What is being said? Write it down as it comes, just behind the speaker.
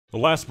The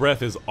Last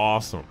Breath is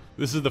awesome.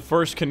 This is the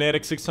first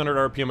kinetic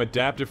 600 RPM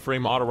adaptive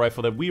frame auto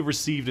rifle that we've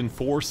received in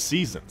 4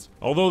 seasons.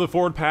 Although the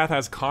forward path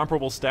has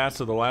comparable stats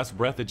to the Last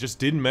Breath, it just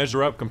didn't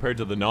measure up compared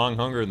to the Gnawing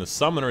Hunger and the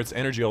Summoner, its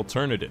energy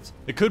alternatives.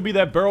 It could be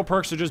that barrel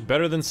perks are just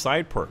better than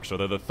side perks, or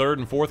that the 3rd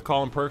and 4th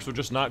column perks were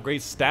just not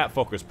great stat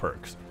focused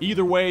perks.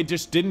 Either way, it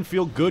just didn't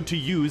feel good to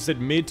use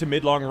at mid to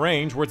mid-long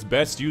range, where it's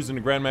best used in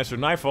the Grandmaster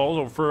Nightfalls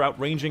or for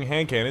outranging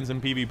hand cannons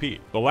in PvP.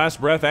 The Last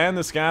Breath and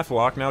the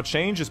Scathelock now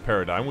change this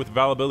paradigm with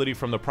availability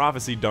from the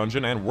Prophecy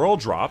Dungeon and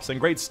World Drops and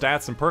great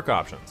stats and perk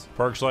options.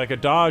 Perks like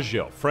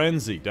Adagio,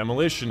 Frenzy,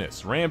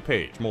 Demolitionist,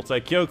 Rampage,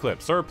 Multikill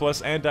Clip,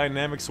 Surplus, and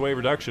Dynamic Sway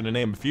Reduction to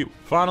name a few.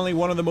 Finally,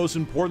 one of the most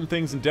important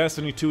things in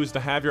Destiny 2 is to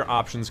have your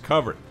options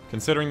covered.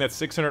 Considering that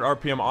 600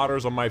 RPM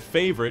autos are my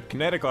favorite,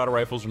 kinetic auto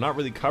rifles are not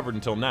really covered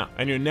until now,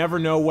 and you never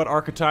know what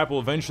archetype will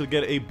eventually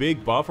get a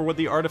big buff or what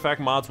the artifact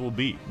mods will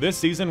be. This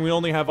season we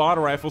only have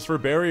auto rifles for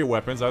barrier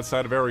weapons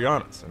outside of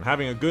Ariana's, and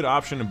having a good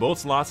option in both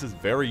slots is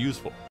very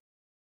useful.